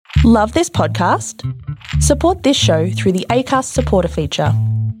Love this podcast? Support this show through the Acast supporter feature.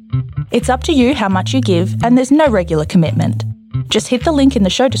 It's up to you how much you give, and there's no regular commitment. Just hit the link in the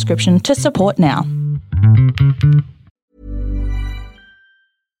show description to support now.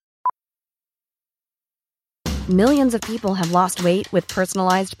 Millions of people have lost weight with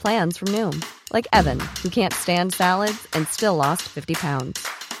personalized plans from Noom. Like Evan, who can't stand salads and still lost 50 pounds.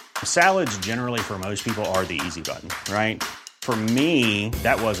 Salads generally for most people are the easy button, right? For me,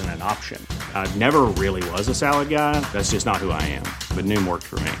 that wasn't an option. I never really was a salad guy. That's just not who I am. But Noom worked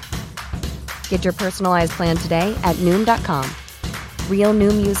for me. Get your personalized plan today at Noom.com. Real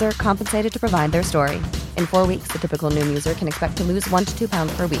Noom user compensated to provide their story. In 4 weeks, the typical Noom user can expect to lose 1 to 2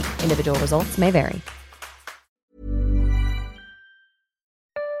 pounds per week. Individual results may vary.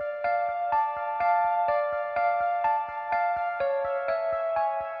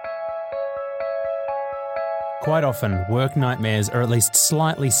 Quite often, work nightmares are at least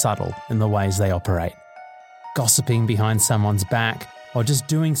slightly subtle in the ways they operate. Gossiping behind someone's back, or just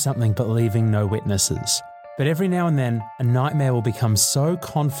doing something but leaving no witnesses. But every now and then, a nightmare will become so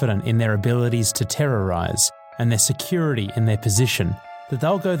confident in their abilities to terrorise and their security in their position that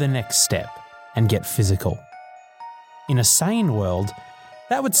they'll go the next step and get physical. In a sane world,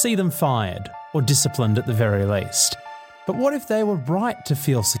 that would see them fired or disciplined at the very least. But what if they were right to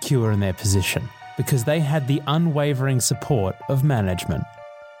feel secure in their position? Because they had the unwavering support of management.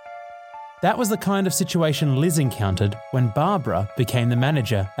 That was the kind of situation Liz encountered when Barbara became the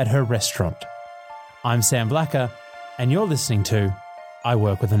manager at her restaurant. I'm Sam Blacker, and you're listening to I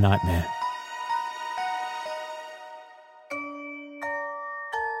Work With a Nightmare.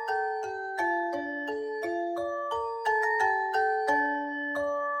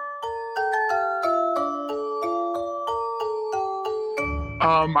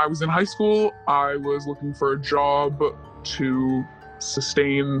 I was in high school. I was looking for a job to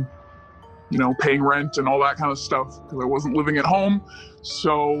sustain, paying rent and all that kind of stuff because I wasn't living at home.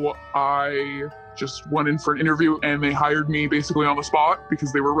 So I just went in for an interview and they hired me basically on the spot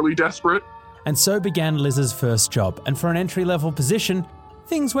because they were really desperate. And so began Liz's first job. And for an entry-level position,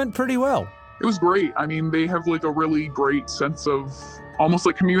 things went pretty well. It was great. I mean, they have like a really great sense of almost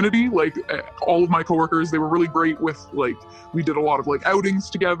like community. Like all of my coworkers, they were really great with we did a lot of outings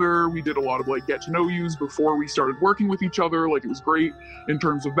together. We did a lot of get to know yous before we started working with each other. It was great in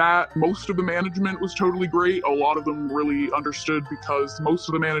terms of that. Most of the management was totally great. A lot of them really understood because most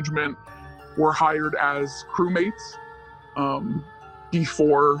of the management were hired as crewmates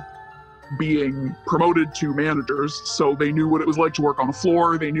before being promoted to managers. So they knew what it was like to work on the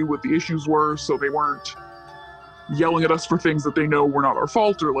floor. They knew what the issues were. So they weren't yelling at us for things that they know were not our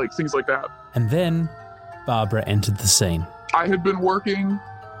fault or things like that. And then Barbara entered the scene. I had been working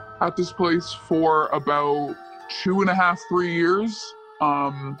at this place for about 2.5, 3 years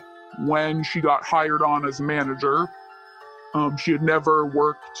when she got hired on as manager. She had never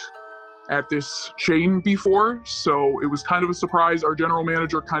worked at this chain before, so it was kind of a surprise. Our general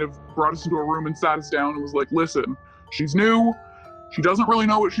manager kind of brought us into a room and sat us down and was like, listen, she's new. She doesn't really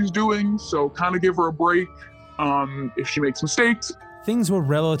know what she's doing, so kind of give her a break. If she makes mistakes. Things were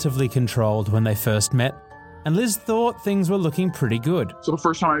relatively controlled when they first met, and Liz thought things were looking pretty good. So the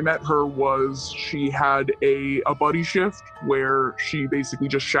first time I met her was she had a buddy shift where she basically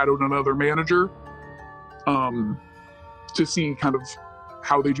just shadowed another manager to see kind of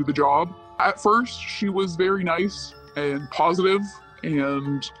how they do the job. At first, she was very nice and positive,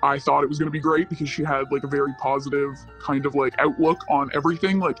 and I thought it was going to be great because she had a very positive kind of outlook on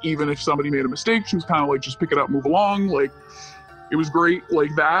everything. Even if somebody made a mistake, she was kind of just pick it up, move along. It was great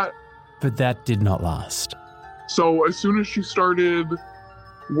like that. But that did not last. So as soon as she started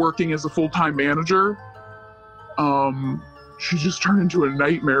working as a full-time manager, she just turned into a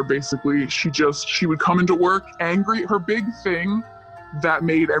nightmare, basically. She would come into work angry. Her big thing that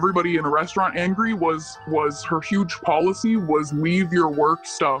made everybody in the restaurant angry was her huge policy was leave your work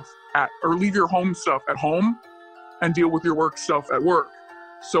stuff leave your home stuff at home and deal with your work stuff at work.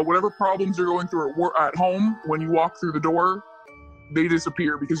 So whatever problems you're going through at home, when you walk through the door, they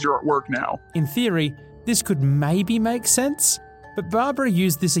disappear because you're at work now. In theory, this could maybe make sense, but Barbara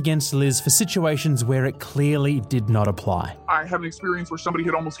used this against Liz for situations where it clearly did not apply. I had an experience where somebody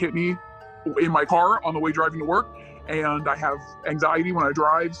had almost hit me in my car on the way driving to work, and I have anxiety when I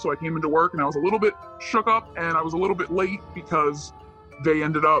drive, so I came into work and I was a little bit shook up and I was a little bit late because they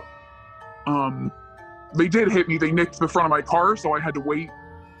ended up, they did hit me. They nicked the front of my car, so I had to wait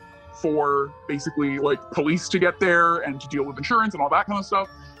for basically police to get there and to deal with insurance and all that kind of stuff.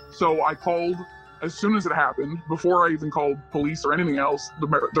 So I called as soon as it happened, before I even called police or anything else,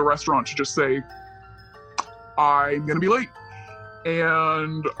 the restaurant to just say, I'm going to be late.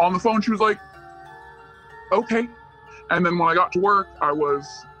 And on the phone, she was like, okay. And then when I got to work, I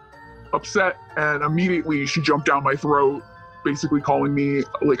was upset, and immediately she jumped down my throat, basically calling me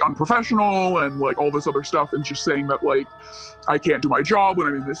like unprofessional and like all this other stuff, and just saying that like I can't do my job when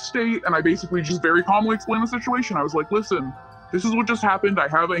I'm in this state. And I basically just very calmly explained the situation. I was like, listen, this is what just happened. I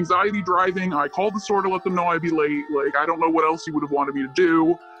have anxiety driving. I called the store to let them know I'd be late. Like, I don't know what else you would have wanted me to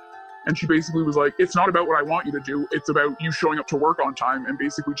do. And she basically was like, it's not about what I want you to do. It's about you showing up to work on time, and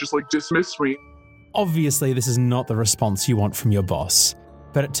basically just like dismissed me. Obviously, this is not the response you want from your boss.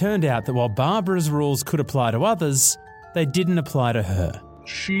 But it turned out that while Barbara's rules could apply to others, they didn't apply to her.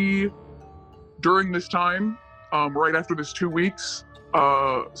 She, during this time, right after this 2 weeks,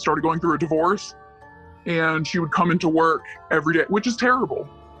 started going through a divorce, and she would come into work every day, which is terrible.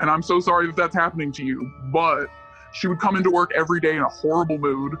 And I'm so sorry that that's happening to you, but she would come into work every day in a horrible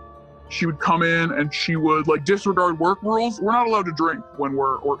mood. She would come in and she would like disregard work rules. We're not allowed to drink when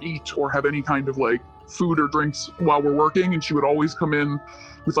or eat or have any kind of like food or drinks while we're working. And she would always come in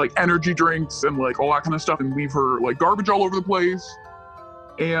with like energy drinks and like all that kind of stuff and leave her like garbage all over the place.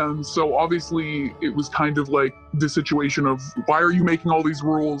 And so obviously it was kind of like the situation of, why are you making all these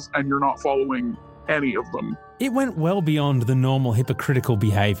rules and you're not following any of them? It went well beyond the normal hypocritical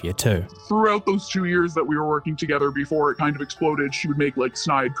behaviour too. Throughout those 2 years that we were working together before it kind of exploded, she would make like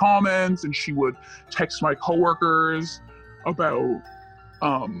snide comments, and she would text my coworkers about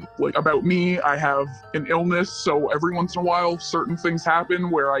me. I have an illness, so every once in a while certain things happen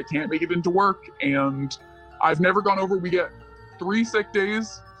where I can't make it into work, and I've never gone over. We get 3 sick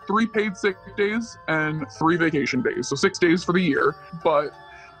days, 3 paid sick days, and 3 vacation days, so 6 days for the year. But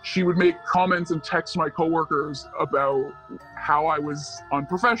she would make comments and text my coworkers about how I was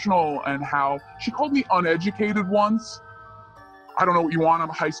unprofessional and how she called me uneducated once. I don't know what you want. I'm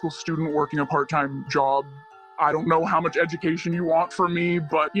a high school student working a part-time job. I don't know how much education you want from me,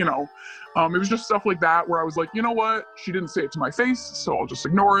 but you know, it was just stuff like that where I was like, you know what? She didn't say it to my face, so I'll just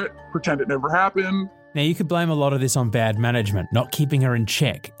ignore it, pretend it never happened. Now, you could blame a lot of this on bad management, not keeping her in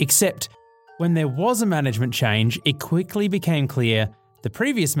check, except when there was a management change, it quickly became clear the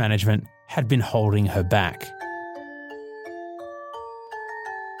previous management had been holding her back.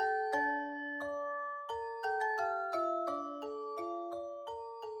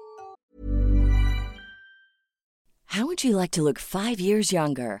 How would you like to look 5 years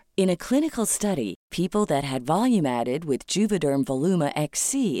younger? In a clinical study, people that had volume added with Juvederm Voluma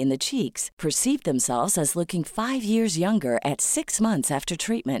XC in the cheeks perceived themselves as looking 5 years younger at 6 months after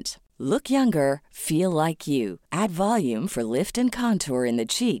treatment. Look younger, feel like you. Add volume for lift and contour in the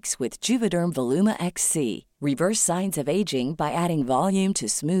cheeks with Juvederm Voluma XC. Reverse signs of aging by adding volume to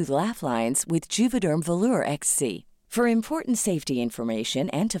smooth laugh lines with Juvederm Volure XC. For important safety information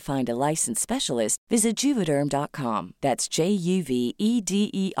and to find a licensed specialist, visit Juvederm.com. That's JUVEDERM.com.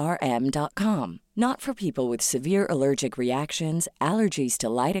 Not for people with severe allergic reactions, allergies to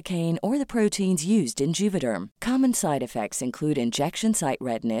lidocaine, or the proteins used in Juvederm. Common side effects include injection site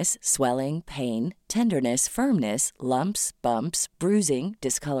redness, swelling, pain, tenderness, firmness, lumps, bumps, bruising,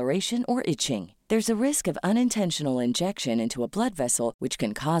 discoloration, or itching. There's a risk of unintentional injection into a blood vessel, which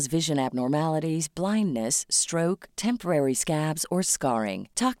can cause vision abnormalities, blindness, stroke, temporary scabs, or scarring.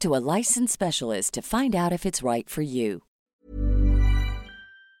 Talk to a licensed specialist to find out if it's right for you.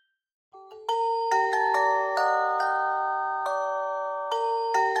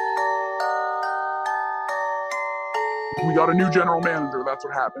 We got a new general manager, that's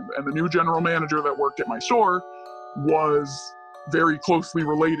what happened. And the new general manager that worked at my store was very closely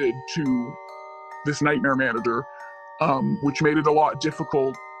related to this nightmare manager, which made it a lot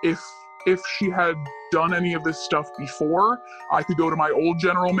difficult. If she had done any of this stuff before, I could go to my old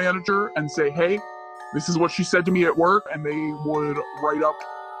general manager and say, hey, this is what she said to me at work, and they would write up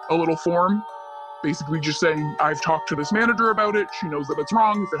a little form basically just saying, I've talked to this manager about it, she knows that it's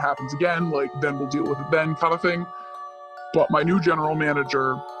wrong, if it happens again, like, then we'll deal with it then, kind of thing. But my new general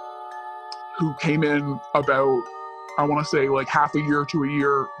manager, who came in about, I want to say like half a year to a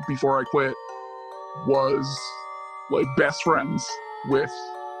year before I quit, was like best friends with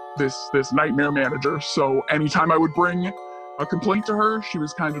this nightmare manager. So anytime I would bring a complaint to her, she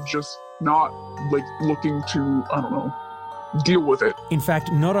was kind of just not like looking to, I don't know, deal with it. In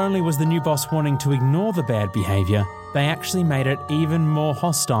fact, not only was the new boss wanting to ignore the bad behaviour, they actually made it even more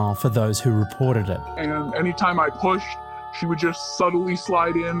hostile for those who reported it. And anytime I pushed, she would just subtly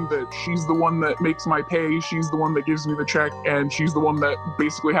slide in that she's the one that makes my pay, she's the one that gives me the check, and she's the one that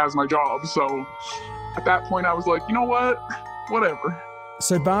basically has my job. So at that point I was like, you know what? Whatever.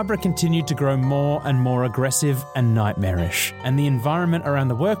 So Barbara continued to grow more and more aggressive and nightmarish, and the environment around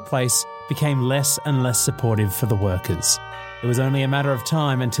the workplace became less and less supportive for the workers. It was only a matter of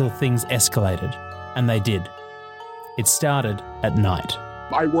time until things escalated, and they did. It started at night.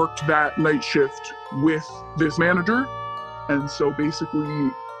 I worked that night shift with this manager, and so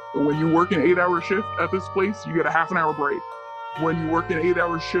basically when you work an 8-hour shift at this place, you get a half an hour break. When you work an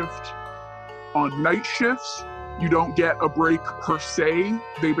 8-hour shift on night shifts, you don't get a break per se.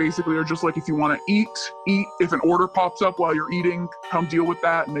 They basically are just like, if you want to eat. If an order pops up while you're eating, come deal with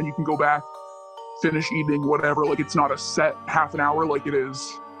that, and then you can go back, finish eating, whatever. Like, it's not a set half an hour like it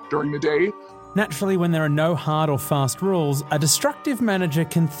is during the day. Naturally, when there are no hard or fast rules, a destructive manager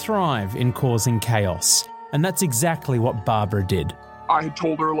can thrive in causing chaos. And that's exactly what Barbara did. I had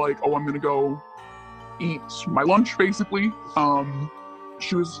told her, like, oh, I'm going to go eat my lunch, basically.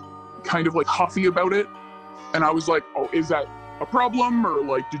 She was kind of, like, huffy about it. And I was like, oh, is that a problem? Or,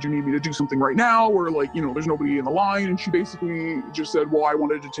 like, did you need me to do something right now? Or, like, you know, there's nobody in the line. And she basically just said, well, I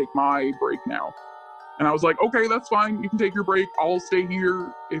wanted to take my break now. And I was like, okay, that's fine. You can take your break. I'll stay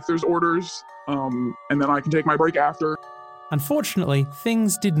here if there's orders. And then I can take my break after. Unfortunately,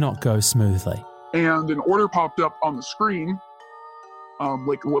 things did not go smoothly. And an order popped up on the screen,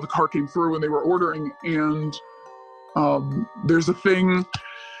 like the car came through and they were ordering. And there's a thing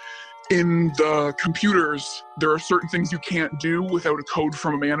in the computers, there are certain things you can't do without a code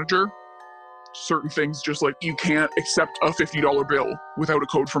from a manager. Certain things, just like you can't accept a $50 bill without a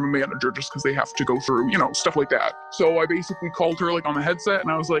code from a manager just because they have to go through, you know, stuff like that. So I basically called her like on the headset and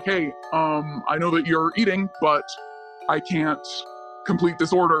I was like, hey, I know that you're eating, but I can't complete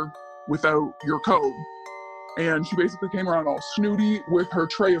this order without your code. And she basically came around all snooty with her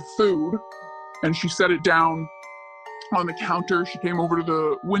tray of food and she set it down on the counter. She came over to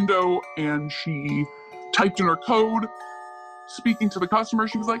the window and she typed in her code. Speaking to the customer,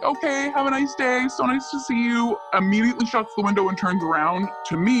 she was like, okay, have a nice day, so nice to see you. Immediately shuts the window and turns around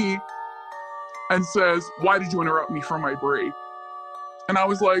to me and says, why did you interrupt me from my break? And I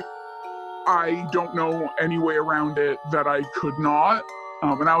was like, I don't know any way around it that I could not.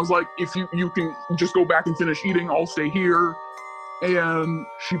 And I was like, if you can just go back and finish eating, I'll stay here. And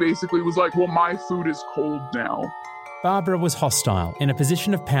she basically was like, well, my food is cold now. Barbara was hostile, in a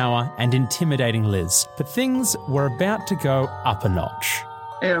position of power and intimidating Liz, but things were about to go up a notch.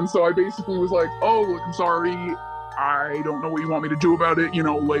 And so I basically was like, oh, look, I'm sorry. I don't know what you want me to do about it. You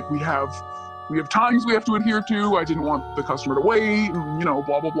know, like we have times we have to adhere to. I didn't want the customer to wait, and, you know,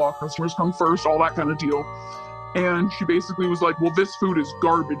 blah, blah, blah. Customers come first, all that kind of deal. And she basically was like, well, this food is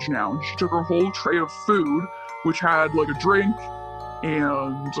garbage now. And she took her whole tray of food, which had like a drink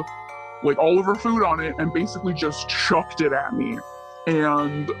and like all of her food on it, and basically just chucked it at me.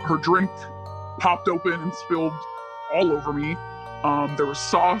 And her drink popped open and spilled all over me. There was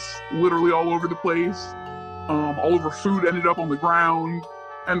sauce literally all over the place. All of her food ended up on the ground,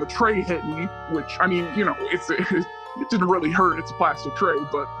 and the tray hit me, which, I mean, you know, it didn't really hurt. It's a plastic tray,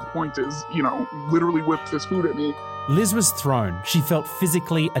 but the point is, you know, literally whipped this food at me. Liz was thrown. She felt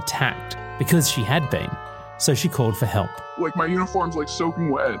physically attacked because she had been. So she called for help. Like, my uniform's like soaking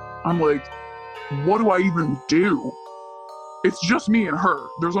wet. I'm like, what do I even do? It's just me and her.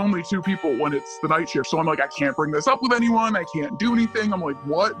 There's only 2 people when it's the night shift. So I'm like, I can't bring this up with anyone. I can't do anything. I'm like,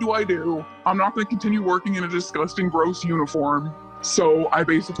 what do I do? I'm not going to continue working in a disgusting, gross uniform. So I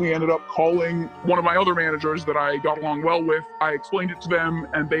basically ended up calling one of my other managers that I got along well with. I explained it to them,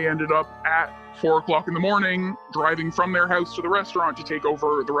 and they ended up at 4:00 in the morning, driving from their house to the restaurant to take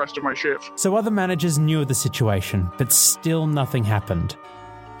over the rest of my shift. So other managers knew of the situation, but still nothing happened.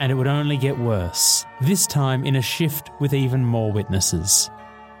 And it would only get worse, this time in a shift with even more witnesses.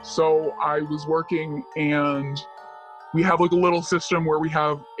 So I was working, and we have like a little system where we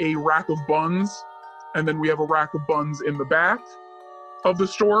have a rack of buns, and then we have a rack of buns in the back of the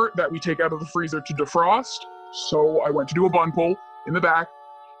store that we take out of the freezer to defrost. So I went to do a bun pull in the back.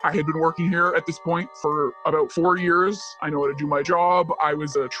 I had been working here at this point for about 4 years. I know how to do my job. I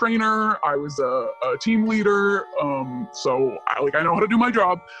was a trainer. I was a team leader. So I know how to do my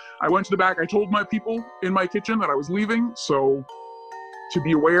job. I went to the back. I told my people in my kitchen that I was leaving. So to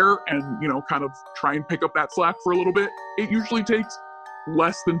be aware and, you know, kind of try and pick up that slack for a little bit. It usually takes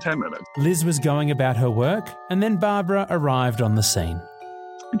less than 10 minutes. Liz was going about her work, and then Barbara arrived on the scene.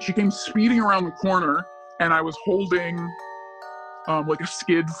 And she came speeding around the corner, and I was holding like a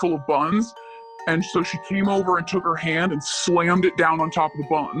skid full of buns. And so she came over and took her hand and slammed it down on top of the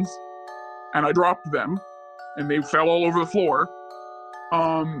buns. And I dropped them, and they fell all over the floor.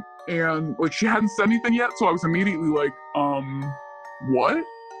 And like, she hadn't said anything yet, so I was immediately like, what?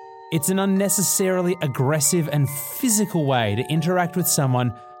 It's an unnecessarily aggressive and physical way to interact with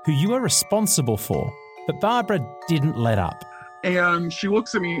someone who you are responsible for. But Barbara didn't let up. And she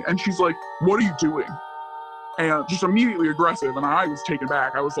looks at me and she's like, what are you doing? and just immediately aggressive. And I was taken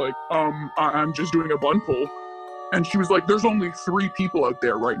back. I was like, I'm just doing a bun pull. And she was like, there's only 3 people out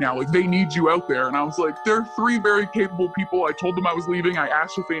there right now. Like, they need you out there. And I was like, they're 3 very capable people. I told them I was leaving. I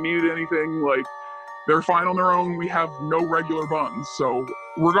asked if they needed anything. Like, they're fine on their own. We have no regular buns. So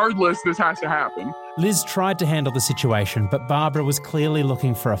regardless, this has to happen. Liz tried to handle the situation, but Barbara was clearly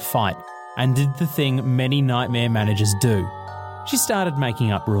looking for a fight and did the thing many nightmare managers do. She started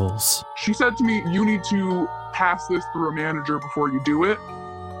making up rules. She said to me, you need to pass this through a manager before you do it.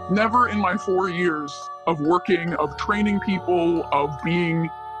 Never in my 4 years of working, of training people, of being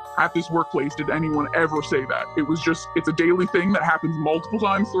at this workplace did anyone ever say that. It was just, it's a daily thing that happens multiple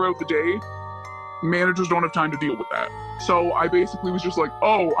times throughout the day. Managers don't have time to deal with that. So I basically was just like,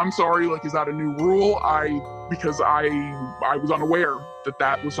 oh, I'm sorry, like, is that a new rule? Because I was unaware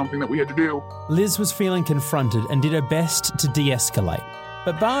that was something that we had to do. Liz was feeling confronted and did her best to de-escalate.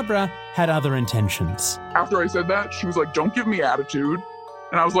 But Barbara had other intentions. After I said that, she was like, don't give me attitude.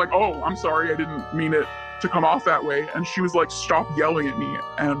 And I was like, oh, I'm sorry, I didn't mean it to come off that way. And she was like, stop yelling at me.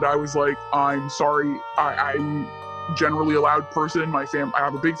 And I was like, I'm sorry, I'm generally a loud person. I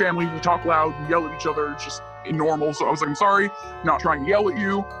have a big family, we talk loud, we yell at each other, it's just normal. So I was like, I'm sorry, I'm not trying to yell at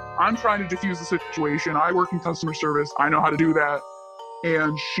you. I'm trying to diffuse the situation. I work in customer service, I know how to do that.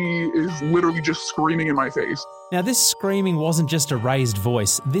 And she is literally just screaming in my face. Now, this screaming wasn't just a raised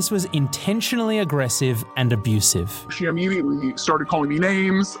voice. This was intentionally aggressive and abusive. She immediately started calling me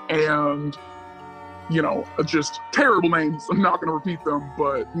names and, just terrible names. I'm not going to repeat them,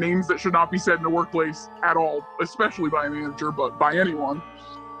 but names that should not be said in a workplace at all, especially by a manager, but by anyone.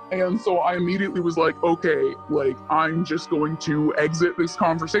 And so I immediately was like, okay, like, I'm just going to exit this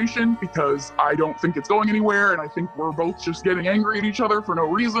conversation because I don't think it's going anywhere. And I think we're both just getting angry at each other for no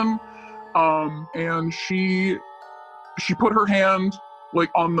reason. And she put her hand like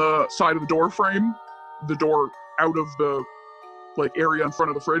on the side of the door frame, the door out of the like area in front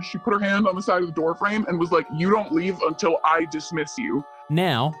of the fridge. She put her hand on the side of the door frame and was like, you don't leave until I dismiss you.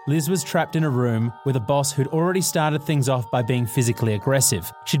 Now, Liz was trapped in a room with a boss who'd already started things off by being physically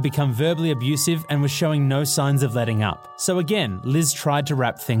aggressive. She'd become verbally abusive and was showing no signs of letting up. So again, Liz tried to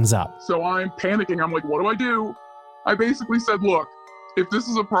wrap things up. So I'm panicking. I'm like, what do I do? I basically said, look, if this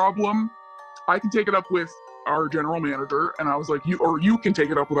is a problem, I can take it up with our general manager. And I was like, you can take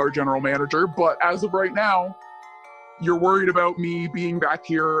it up with our general manager. But as of right now, you're worried about me being back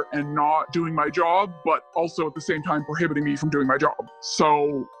here and not doing my job, but also at the same time prohibiting me from doing my job.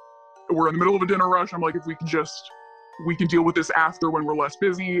 So we're in the middle of a dinner rush. I'm like, if we can deal with this after when we're less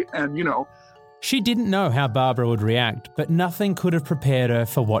busy. And, She didn't know how Barbara would react, but nothing could have prepared her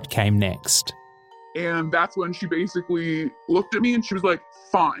for what came next. And that's when she basically looked at me and she was like,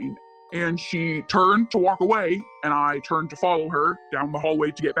 fine. And she turned to walk away, and I turned to follow her down the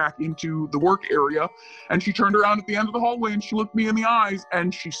hallway to get back into the work area. And she turned around at the end of the hallway and she looked me in the eyes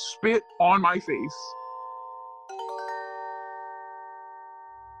and she spit on my face.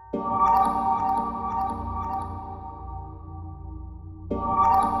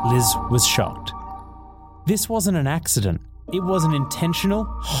 Liz was shocked. This wasn't an accident. It was an intentional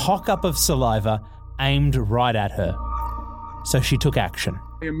hock-up of saliva aimed right at her. So she took action.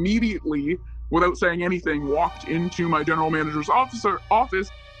 I immediately, without saying anything, walked into my general manager's office.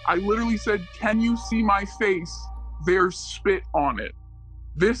 I literally said, can you see my face? There's spit on it.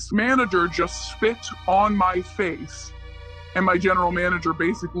 This manager just spit on my face. And my general manager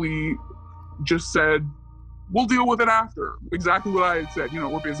basically just said, we'll deal with it after. Exactly what I had said,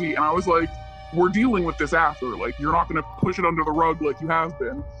 we're busy. And I was like, we're dealing with this after. Like, you're not going to push it under the rug like you have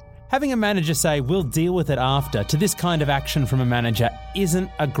been. Having a manager say, we'll deal with it after, to this kind of action from a manager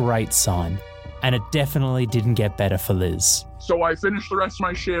isn't a great sign. And it definitely didn't get better for Liz. So I finished the rest of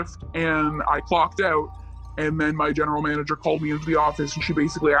my shift and I clocked out. And then my general manager called me into the office and she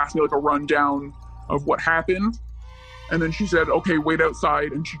basically asked me like a rundown of what happened. And then she said, okay, wait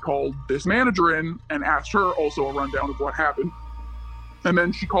outside. And she called this manager in and asked her also a rundown of what happened. And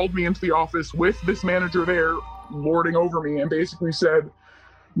then she called me into the office with this manager there, lording over me, and basically said,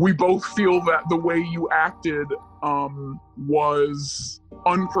 we both feel that the way you acted was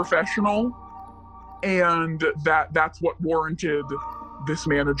unprofessional, and that's what warranted this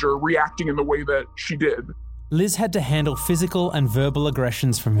manager reacting in the way that she did. Liz had to handle physical and verbal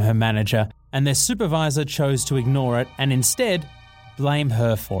aggressions from her manager, and their supervisor chose to ignore it and instead blame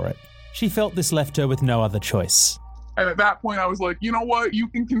her for it. She felt this left her with no other choice. And at that point I was like, you know what? You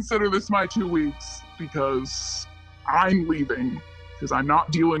can consider this my 2 weeks because I'm leaving. Because I'm not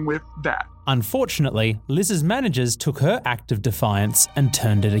dealing with that. Unfortunately, Liz's managers took her act of defiance and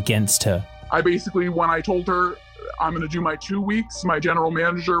turned it against her. I basically, when I told her I'm going to do my 2 weeks. My general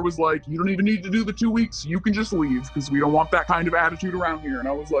manager was like, you don't even need to do the 2 weeks. You can just leave because we don't want that kind of attitude around here. And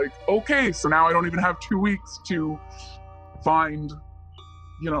I was like, okay, so now I don't even have 2 weeks to find,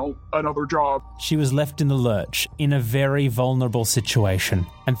 another job. She was left in the lurch in a very vulnerable situation,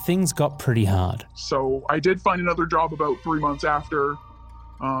 and things got pretty hard. So I did find another job about 3 months after.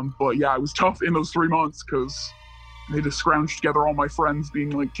 But yeah, it was tough in those 3 months because I had to scrounge together all my friends being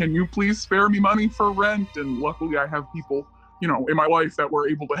like, can you please spare me money for rent? And luckily I have people, in my life that were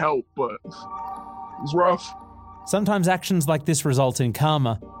able to help, but it was rough. Sometimes actions like this result in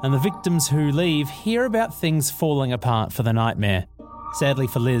karma, and the victims who leave hear about things falling apart for the nightmare. Sadly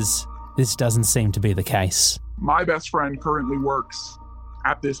for Liz, this doesn't seem to be the case. My best friend currently works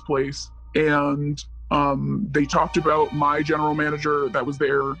at this place, and they talked about my general manager that was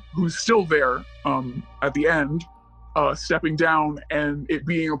there, who's still there at the end, stepping down, and it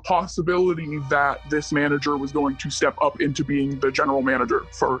being a possibility that this manager was going to step up into being the general manager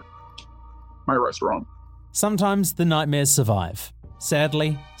for my restaurant. Sometimes the nightmares survive.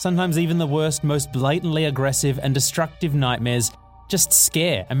 Sadly, sometimes even the worst, most blatantly aggressive and destructive nightmares just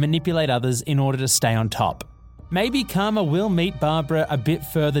scare and manipulate others in order to stay on top. Maybe karma will meet Barbara a bit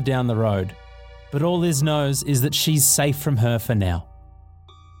further down the road, but all Liz knows is that she's safe from her for now.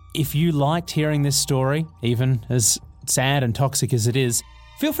 If you liked hearing this story, even as sad and toxic as it is,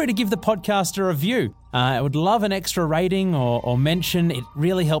 feel free to give the podcast a review. I would love an extra rating or mention. It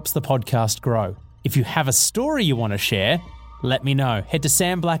really helps the podcast grow. If you have a story you want to share, let me know. Head to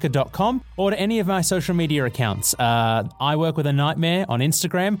samblacker.com or to any of my social media accounts. I Work With a Nightmare on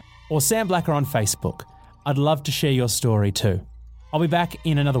Instagram or Sam Blacker on Facebook. I'd love to share your story too. I'll be back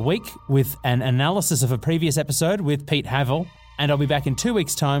in another week with an analysis of a previous episode with Pete Havel, and I'll be back in 2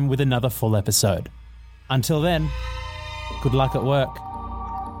 weeks' time with another full episode. Until then, good luck at work.